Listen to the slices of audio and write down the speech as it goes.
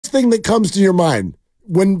first thing that comes to your mind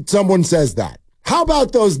when someone says that? How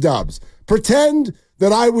about those Dubs? Pretend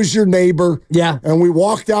that I was your neighbor. Yeah. And we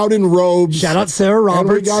walked out in robes. Shout out Sarah Roberts.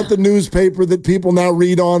 And we got the newspaper that people now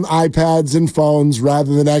read on iPads and phones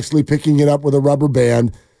rather than actually picking it up with a rubber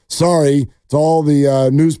band. Sorry to all the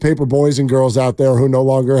newspaper boys and girls out there who no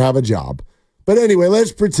longer have a job. But anyway,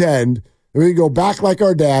 let's pretend we go back like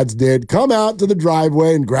our dads did. Come out to the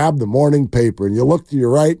driveway and grab the morning paper. And you look to your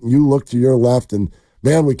right and you look to your left. And,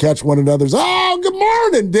 man, we catch one another's, oh, good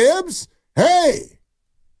morning, Dibs. Hey.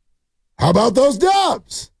 How about those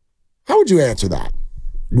Dubs? How would you answer that?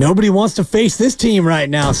 Nobody wants to face this team right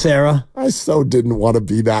now, Sarah. I so didn't want to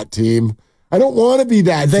be that team. I don't want to be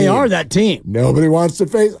that team. They are that team. Nobody wants to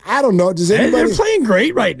face. I don't know. Does anybody? They're playing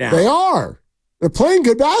great right now. They are. They're playing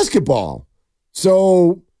good basketball.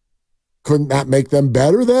 So couldn't that make them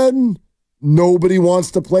better then? Nobody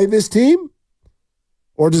wants to play this team?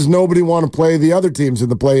 Or does nobody want to play the other teams in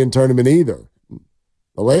the play-in tournament either?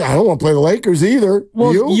 I don't want to play the Lakers either.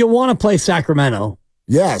 Well, you want to play Sacramento.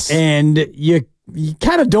 Yes. And you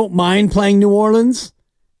kind of don't mind playing New Orleans.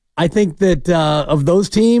 I think that of those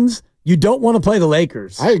teams, you don't want to play the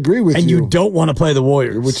Lakers. I agree with you. And you don't want to play the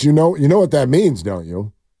Warriors. Which you know what that means, don't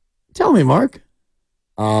you? Tell me, Mark.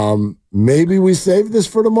 Maybe we save this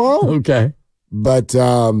for tomorrow. Okay. But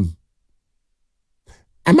I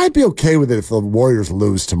might be okay with it if the Warriors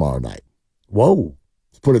lose tomorrow night. Whoa.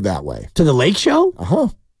 Put it that way. To the Lake Show? Uh-huh.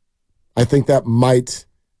 I think that might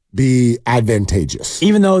be advantageous.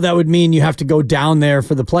 Even though that would mean you have to go down there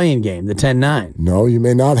for the play-in game, the 10-9. No, you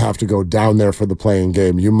may not have to go down there for the play-in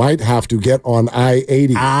game. You might have to get on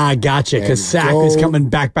I-80. Ah, gotcha, because Sac is coming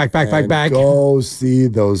back. Go see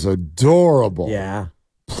those adorable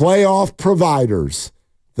playoff providers,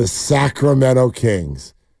 the Sacramento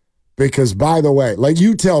Kings. Because, by the way, like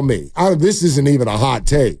you tell me, this isn't even a hot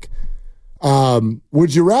take.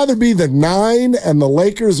 Would you rather be the 9 and the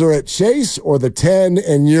Lakers are at Chase or the 10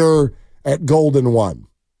 and you're at Golden 1?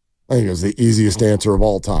 I think it was the easiest answer of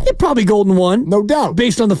all time. Yeah, probably Golden 1. No doubt.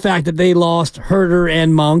 Based on the fact that they lost Herter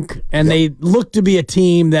and Monk, and they look to be a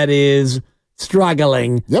team that is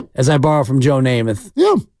struggling, as I borrow from Joe Namath.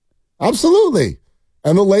 Yeah, absolutely.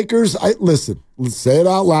 And the Lakers, listen, let's say it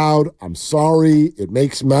out loud. I'm sorry. It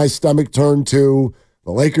makes my stomach turn too.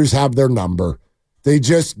 The Lakers have their number. They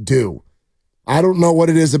just do. I don't know what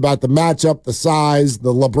it is about the matchup, the size,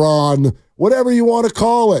 the LeBron, whatever you want to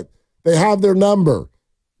call it. They have their number.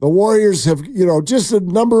 The Warriors have, just a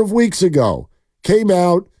number of weeks ago, came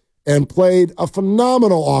out and played a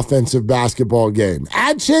phenomenal offensive basketball game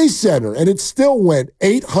at Chase Center, and it still went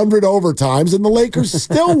 800 overtimes, and the Lakers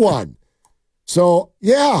still won. So,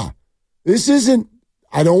 this isn't,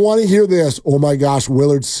 I don't want to hear this, oh my gosh,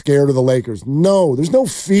 Willard's scared of the Lakers. No, there's no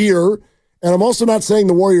fear. And I'm also not saying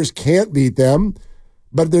the Warriors can't beat them,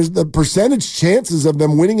 but there's the percentage chances of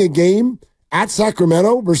them winning a game at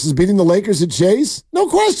Sacramento versus beating the Lakers at Chase. No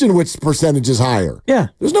question which percentage is higher. Yeah.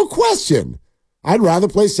 There's no question. I'd rather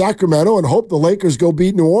play Sacramento and hope the Lakers go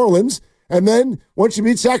beat New Orleans. And then once you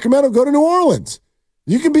beat Sacramento, go to New Orleans.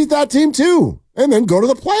 You can beat that team too. And then go to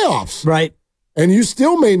the playoffs. Right. And you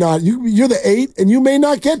still may not. You're the 8 and you may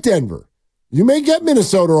not get Denver. You may get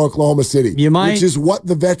Minnesota or Oklahoma City, you might, which is what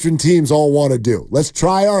the veteran teams all want to do. Let's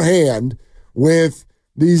try our hand with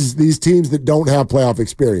these teams that don't have playoff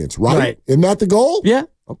experience, right? Isn't that the goal? Yeah.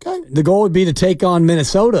 Okay. The goal would be to take on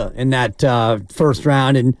Minnesota in that first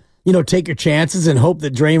round and, take your chances and hope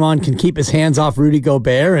that Draymond can keep his hands off Rudy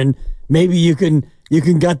Gobert, and maybe you can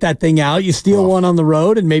gut that thing out. You steal one on the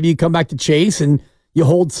road, and maybe you come back to Chase and you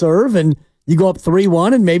hold serve and you go up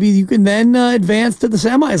 3-1, and maybe you can then advance to the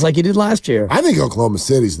semis like you did last year. I think Oklahoma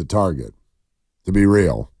City's the target, to be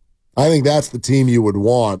real. I think that's the team you would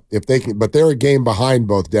want if they can, but they're a game behind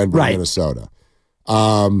both Denver and Minnesota.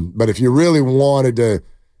 But if you really wanted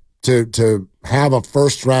to have a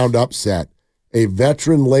first-round upset, a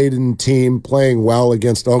veteran-laden team playing well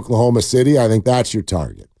against Oklahoma City, I think that's your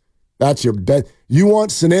target. That's your bet. You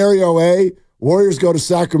want scenario A, Warriors go to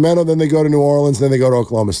Sacramento, then they go to New Orleans, then they go to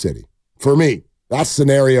Oklahoma City. For me, that's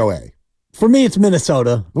scenario A. For me, it's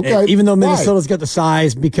Minnesota. Okay. Even though Minnesota's got the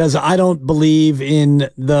size, because I don't believe in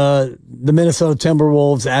the Minnesota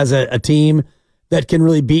Timberwolves as a team that can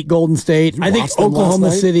really beat Golden State. I think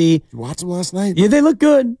Oklahoma City. Did you watch them last night? Yeah, they look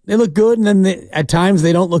good. They look good, and then at times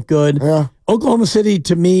they don't look good. Yeah. Oklahoma City,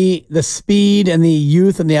 to me, the speed and the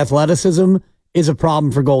youth and the athleticism is a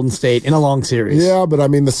problem for Golden State in a long series. Yeah, but I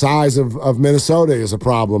mean, the size of Minnesota is a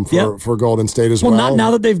problem for Golden State as well. Well, not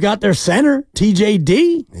now that they've got their center,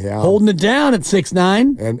 TJD, holding it down at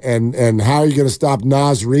 6'9". And how are you going to stop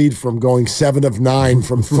Naz Reid from going 7 of 9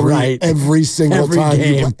 from 3 every single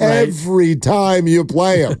time? Every time you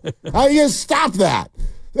play him. How are you going to stop that?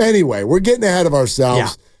 Anyway, we're getting ahead of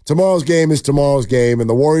ourselves. Yeah. Tomorrow's game is tomorrow's game, and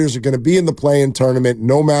the Warriors are going to be in the play-in tournament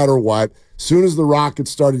no matter what. As soon as the Rockets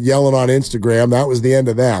started yelling on Instagram, that was the end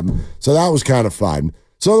of them. So that was kind of fun.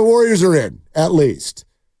 So the Warriors are in, at least.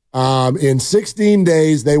 In 16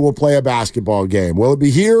 days, they will play a basketball game. Will it be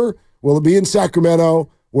here? Will it be in Sacramento?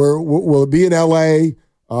 Will it be in L.A.?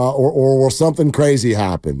 Or will something crazy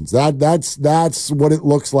happen? That's what it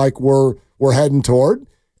looks like we're heading toward.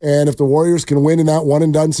 And if the Warriors can win in that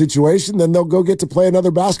one-and-done situation, then they'll go get to play another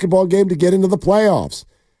basketball game to get into the playoffs.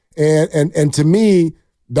 And to me,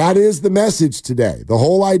 that is the message today. The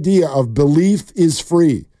whole idea of belief is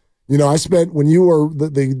free. You know, I spent, when you were,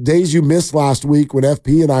 the days you missed last week when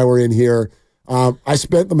FP and I were in here, I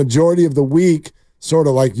spent the majority of the week sort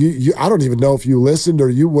of like you. I don't even know if you listened or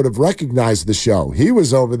you would have recognized the show. He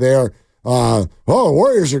was over there. The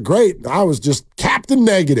Warriors are great. I was just Captain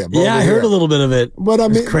Negative. Yeah, I heard a little bit of it. But I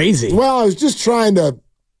mean, it's crazy. Well, I was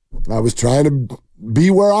trying to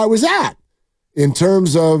be where I was at in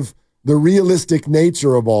terms of the realistic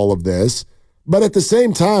nature of all of this. But at the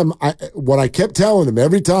same time, what I kept telling him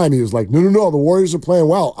every time, he was like, no, the Warriors are playing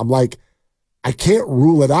well. I'm like, I can't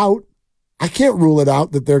rule it out. I can't rule it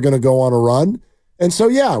out that they're going to go on a run. And so,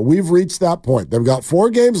 yeah, we've reached that point. They've got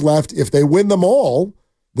 4 games left. If they win them all,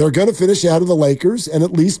 they're going to finish ahead of the Lakers and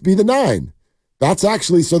at least be the 9. That's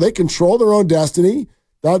actually, so they control their own destiny,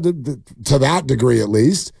 to that degree at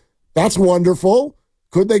least. That's wonderful.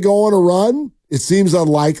 Could they go on a run? It seems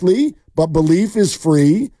unlikely, but belief is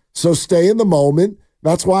free, so stay in the moment.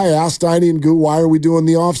 That's why I asked Steiny and Goo, why are we doing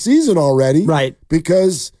the offseason already? Right.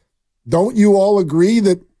 Because don't you all agree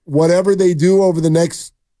that whatever they do over the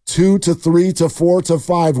next 2 to 3 to 4 to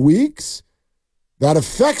 5 weeks, that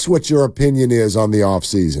affects what your opinion is on the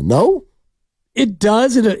offseason, no? It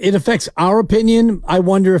does. It affects our opinion. I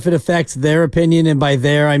wonder if it affects their opinion, and by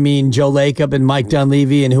there I mean Joe Lacob and Mike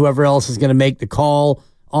Dunleavy and whoever else is going to make the call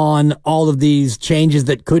on all of these changes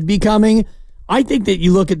that could be coming. I think that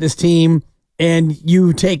you look at this team and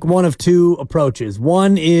you take one of 2 approaches.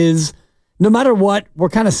 One is, no matter what, we're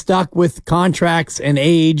kind of stuck with contracts and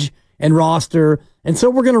age and roster, and so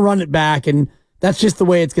we're going to run it back, and that's just the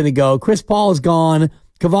way it's going to go. Chris Paul is gone.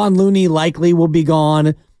 Kevon Looney likely will be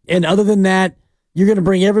gone. And other than that, you're going to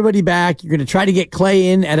bring everybody back. You're going to try to get Clay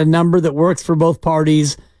in at a number that works for both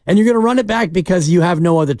parties, and you're going to run it back because you have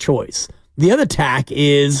no other choice. The other tack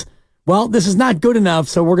is, well, this is not good enough,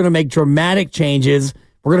 so we're going to make dramatic changes.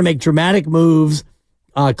 We're going to make dramatic moves.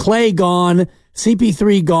 Clay gone,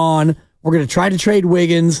 CP3 gone. We're going to try to trade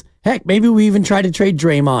Wiggins. Heck, maybe we even try to trade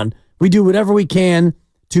Draymond. We do whatever we can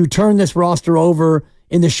to turn this roster over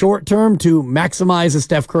in the short term to maximize the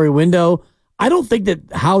Steph Curry window. I don't think that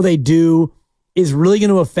how they do is really going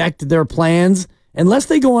to affect their plans unless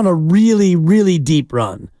they go on a really, really deep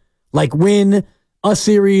run, like win a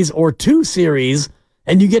series or 2 series,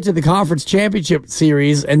 and you get to the conference championship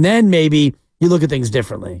series, and then maybe you look at things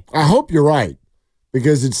differently. I hope you're right,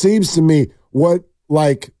 because it seems to me if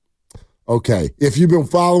you've been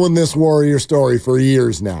following this Warrior story for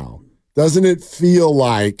years now, doesn't it feel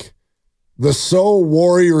like the sole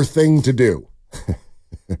Warrior thing to do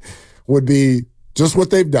would be just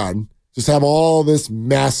what they've done, just have all this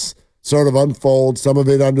mess sort of unfold, some of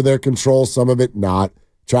it under their control, some of it not.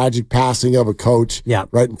 Tragic passing of a coach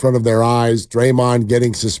right in front of their eyes. Draymond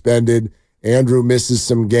getting suspended. Andrew misses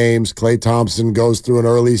some games. Klay Thompson goes through an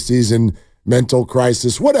early season mental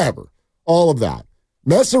crisis. Whatever. All of that.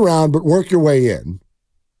 Mess around, but work your way in.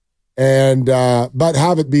 And but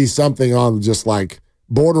have it be something on just like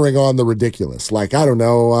bordering on the ridiculous. Like, I don't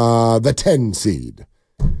know, the 10 seed.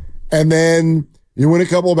 And then you win a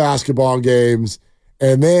couple of basketball games.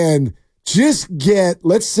 And then just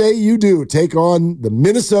let's say you do take on the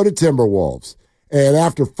Minnesota Timberwolves. And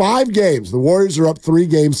after 5 games, the Warriors are up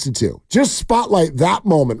 3-2. Just spotlight that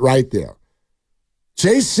moment right there.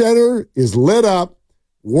 Chase Center is lit up.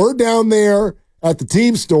 We're down there at the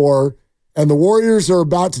team store, and the Warriors are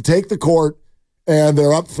about to take the court, and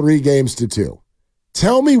they're up 3-2.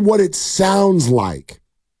 Tell me what it sounds like.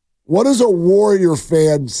 What does a Warrior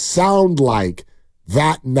fan sound like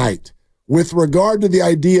that night with regard to the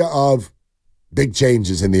idea of big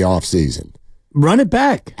changes in the offseason? Run it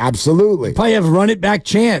back. Absolutely. Probably have run it back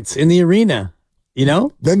chance in the arena, you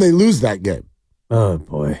know? Then they lose that game. Oh,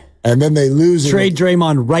 boy. And then they lose. Trade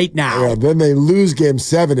Draymond right now. Yeah, then they lose Game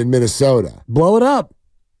 7 in Minnesota. Blow it up.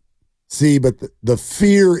 See, but the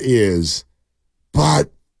fear is,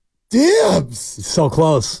 but Dibs. So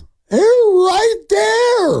close. They're right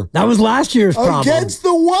there. That was last year's problem. Against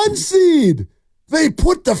the 1 seed. They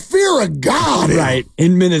put the fear of God in. Right,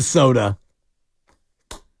 in Minnesota.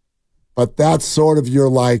 But that's sort of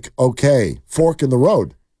your okay, fork in the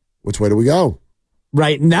road. Which way do we go?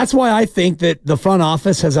 Right, and that's why I think that the front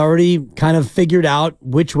office has already kind of figured out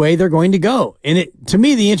which way they're going to go. And to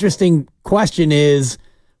me, the interesting question is,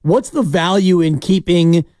 what's the value in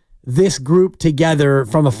keeping this group together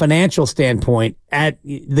from a financial standpoint at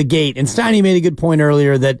the gate? And Steiny made a good point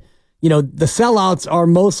earlier that, the sellouts are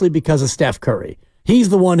mostly because of Steph Curry. He's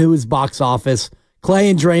the one who is box office. Clay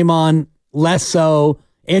and Draymond, less so.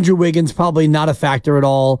 Andrew Wiggins, probably not a factor at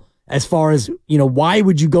all as far as, why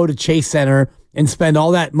would you go to Chase Center and spend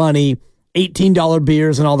all that money, $18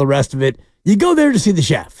 beers and all the rest of it? You go there to see the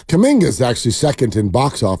chef. Kuminga's actually second in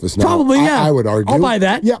box office now. Probably, yeah. I would argue. I'll buy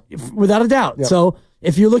that, yeah, without a doubt. Yeah. So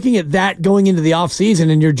if you're looking at that going into the offseason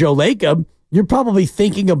and you're Joe Lacob, you're probably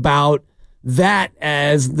thinking about that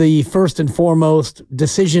as the first and foremost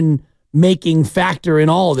decision-making factor in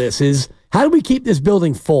all this is, how do we keep this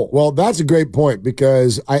building full? Well, that's a great point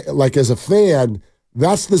because, as a fan,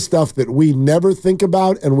 that's the stuff that we never think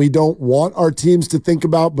about and we don't want our teams to think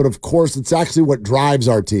about, but of course, it's actually what drives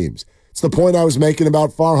our teams. It's the point I was making about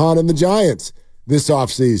Farhan and the Giants this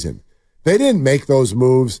offseason. They didn't make those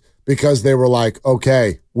moves because they were like,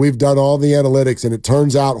 okay, we've done all the analytics, and it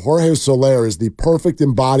turns out Jorge Soler is the perfect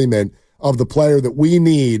embodiment of the player that we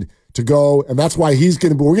need to go, and that's why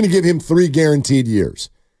we're going to give him 3 guaranteed years.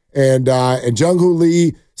 And Jung-Hoo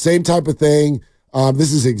Lee, same type of thing.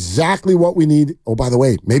 This is exactly what we need. Oh, by the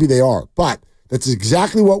way, maybe they are, but that's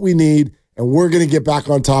exactly what we need, and we're going to get back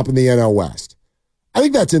on top in the NL West. I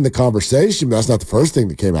think that's in the conversation, but that's not the first thing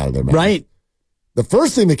that came out of their mouths. Right. The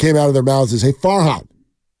first thing that came out of their mouths is, hey, Farhan,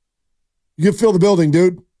 you can fill the building,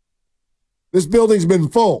 dude. This building's been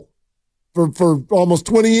full for almost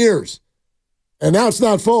 20 years, and now it's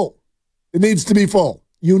not full. It needs to be full.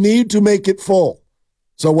 You need to make it full.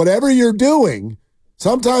 So whatever you're doing,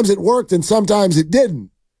 sometimes it worked and sometimes it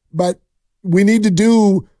didn't. But we need to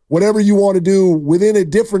do whatever you want to do within a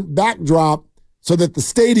different backdrop so that the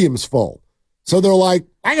stadium's full. So they're like,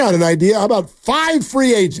 I got an idea. How about 5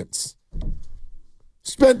 free agents?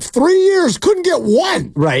 Spent 3 years, couldn't get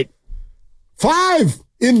 1. Right. 5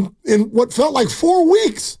 in what felt like 4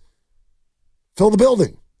 weeks. Fill the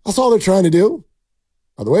building. That's all they're trying to do.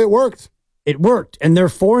 By the way, it worked. It worked, and they're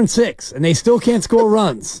 4-6, and they still can't score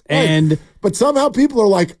runs. Right. And but somehow people are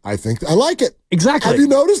like, I like it. Exactly. Have you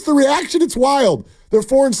noticed the reaction? It's wild. They're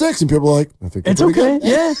 4-6, and people are like, I think it's okay. Good.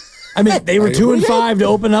 Yeah. I mean, they were 2-5 to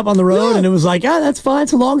open up on the road, and it was like, that's fine.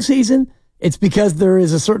 It's a long season. It's because there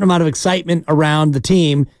is a certain amount of excitement around the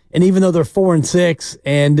team, and even though they're 4-6,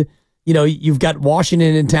 and you've got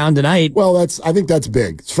Washington in town tonight. Well, I think that's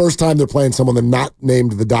big. It's first time they're playing someone that's not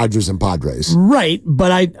named the Dodgers and Padres. Right,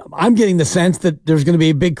 but I'm getting the sense that there's going to be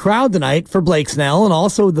a big crowd tonight for Blake Snell, and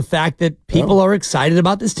also the fact that people are excited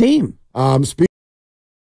about this team.